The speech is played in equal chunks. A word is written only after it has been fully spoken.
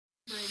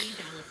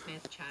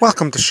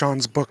Welcome to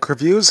Sean's Book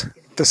Reviews.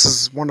 This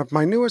is one of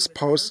my newest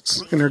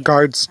posts in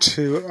regards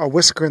to A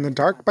Whisker in the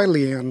Dark by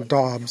Leanne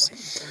Dobbs.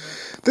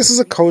 This is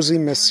a cozy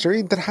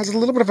mystery that has a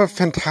little bit of a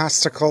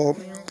fantastical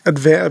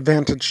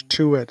advantage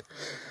to it.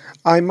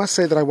 I must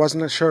say that I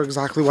wasn't sure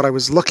exactly what I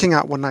was looking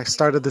at when I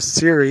started the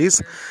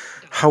series.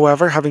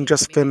 However, having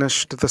just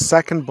finished the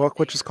second book,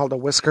 which is called A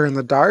Whisker in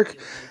the Dark,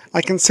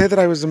 I can say that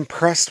I was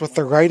impressed with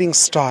the writing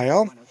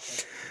style,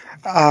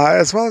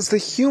 as well as the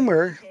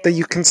humor that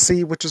you can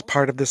see, which is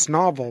part of this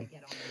novel.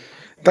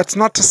 That's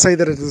not to say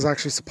that it is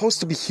actually supposed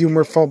to be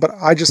humorful, but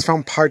I just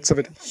found parts of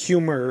it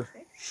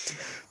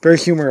very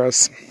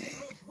humorous.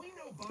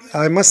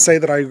 I must say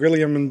that I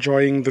really am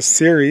enjoying the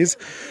series.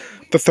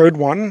 The third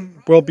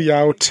one will be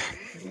out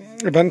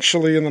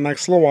eventually in the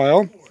next little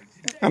while,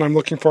 and I'm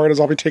looking forward as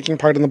I'll be taking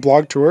part in the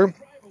blog tour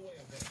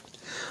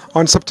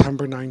on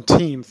September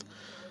 19th.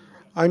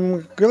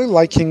 I'm really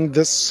liking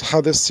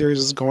how this series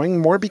is going,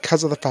 more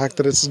because of the fact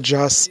that it's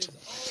just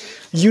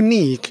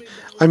unique.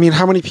 I mean,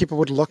 how many people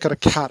would look at a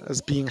cat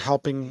as being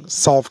helping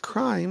solve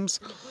crimes?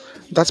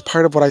 That's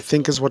part of what I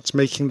think is what's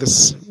making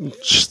this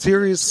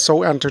series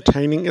so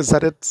entertaining, is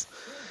that it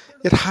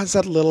has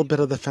that little bit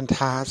of the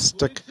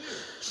fantastic,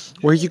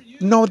 where you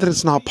know that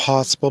it's not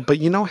possible, but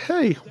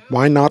hey,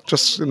 why not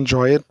just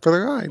enjoy it for the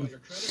ride?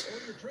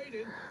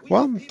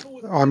 Well,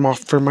 I'm off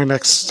for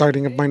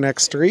starting of my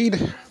next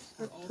read.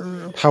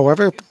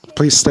 However,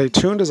 please stay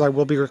tuned, as I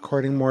will be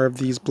recording more of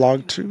these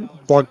blog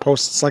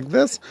posts like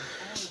this,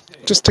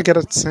 just to get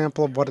a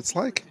sample of what it's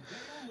like.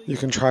 You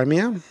can try me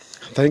out.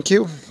 Thank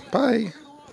you. Bye.